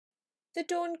The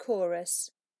Dawn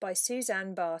Chorus by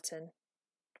Suzanne Barton.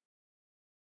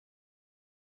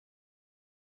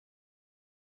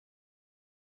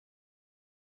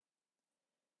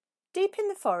 Deep in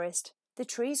the forest, the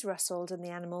trees rustled and the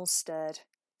animals stirred.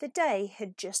 The day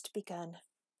had just begun.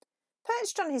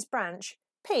 Perched on his branch,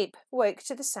 Peep woke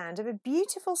to the sound of a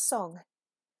beautiful song.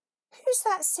 "Who's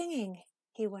that singing?"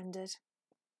 he wondered.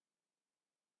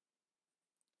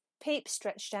 Peep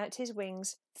stretched out his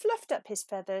wings, fluffed up his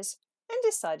feathers, and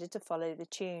decided to follow the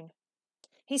tune.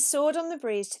 He soared on the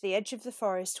breeze to the edge of the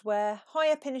forest where,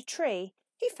 high up in a tree,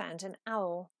 he found an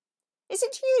owl. "Is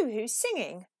it you who's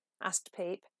singing?" asked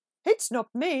Peep. "It's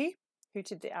not me,"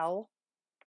 hooted the owl.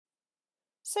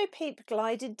 So Peep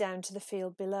glided down to the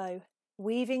field below,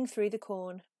 weaving through the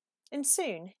corn, and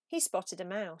soon he spotted a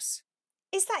mouse.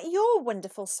 "Is that your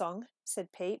wonderful song?"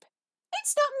 said Peep.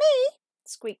 "It's not me,"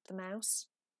 squeaked the mouse.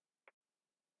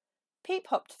 Peep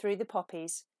hopped through the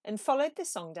poppies and followed the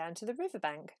song down to the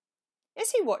riverbank.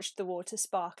 As he watched the water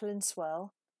sparkle and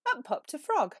swirl, up popped a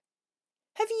frog.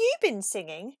 "Have you been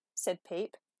singing?" said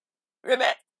Peep.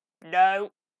 "Ribbit!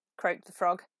 No," croaked the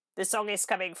frog. "The song is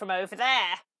coming from over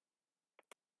there."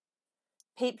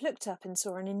 Peep looked up and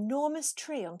saw an enormous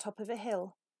tree on top of a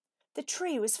hill. The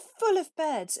tree was full of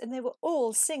birds and they were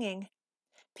all singing.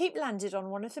 Peep landed on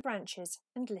one of the branches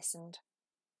and listened.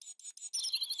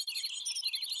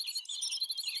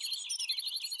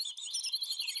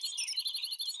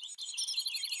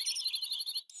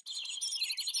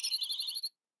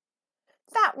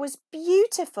 "That was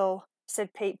beautiful,"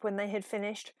 said Peep when they had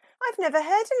finished. "I've never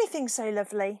heard anything so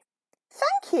lovely."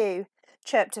 "Thank you,"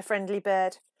 chirped a friendly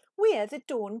bird. "We're the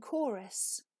Dawn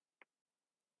Chorus."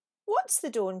 "What's the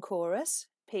Dawn Chorus?"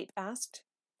 Peep asked.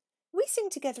 "We sing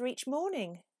together each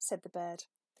morning," said the bird.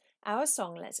 "Our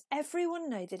song lets everyone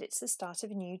know that it's the start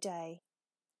of a new day."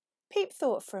 Peep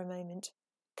thought for a moment.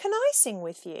 "Can I sing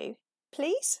with you,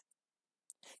 please?"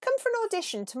 "Come for an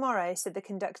audition tomorrow," said the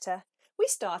conductor. "We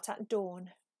start at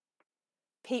dawn."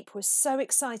 Peep was so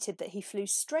excited that he flew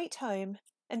straight home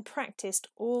and practised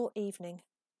all evening.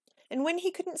 And when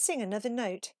he couldn't sing another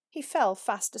note, he fell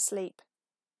fast asleep.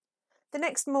 The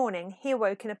next morning he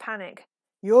awoke in a panic.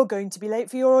 "You're going to be late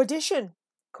for your audition,"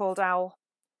 called Owl.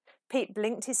 Peep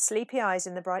blinked his sleepy eyes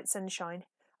in the bright sunshine.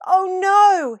 "Oh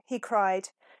no!" he cried,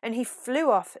 and he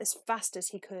flew off as fast as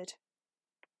he could.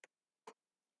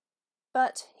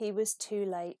 But he was too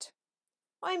late.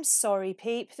 "I'm sorry,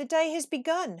 Peep, the day has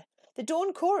begun. The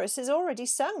Dawn Chorus is already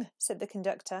sung," said the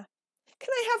conductor. "Can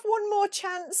I have one more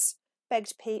chance?"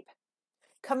 begged Peep.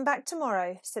 "Come back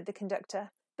tomorrow," said the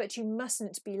conductor, "but you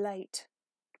mustn't be late."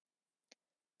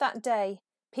 That day,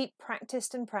 Peep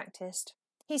practised and practised.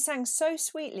 He sang so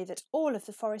sweetly that all of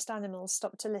the forest animals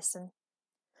stopped to listen.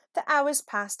 The hours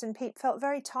passed and Peep felt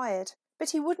very tired,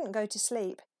 but he wouldn't go to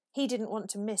sleep. He didn't want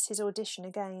to miss his audition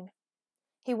again.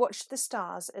 He watched the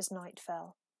stars as night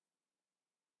fell.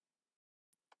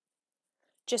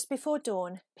 Just before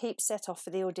dawn, Peep set off for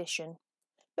the audition.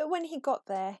 But when he got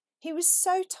there, he was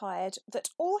so tired that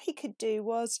all he could do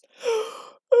was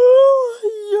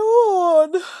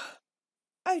yawn.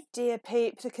 "Oh dear,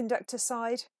 Peep," the conductor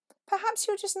sighed. "Perhaps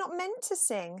you're just not meant to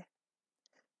sing."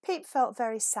 Peep felt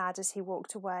very sad as he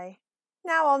walked away.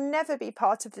 "Now I'll never be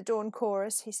part of the Dawn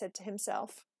Chorus," he said to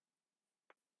himself.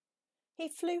 He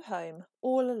flew home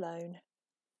all alone,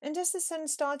 and as the sun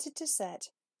started to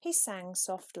set, he sang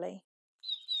softly.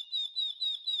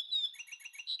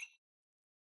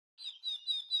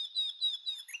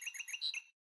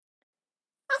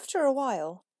 After a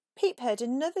while, Peep heard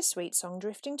another sweet song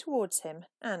drifting towards him,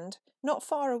 and, not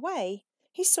far away,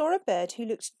 he saw a bird who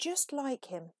looked just like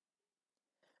him.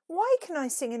 "Why can I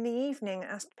sing in the evening,"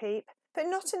 asked Peep, "but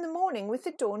not in the morning with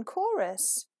the Dawn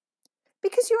Chorus?"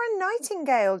 "Because you're a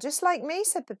nightingale, just like me,"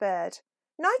 said the bird.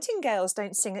 "Nightingales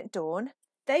don't sing at dawn,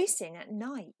 they sing at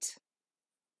night."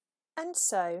 And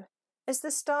so, as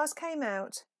the stars came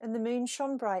out and the moon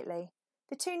shone brightly,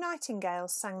 the two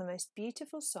nightingales sang the most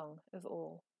beautiful song of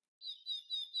all.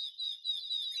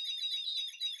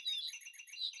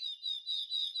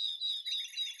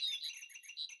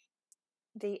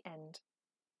 The end.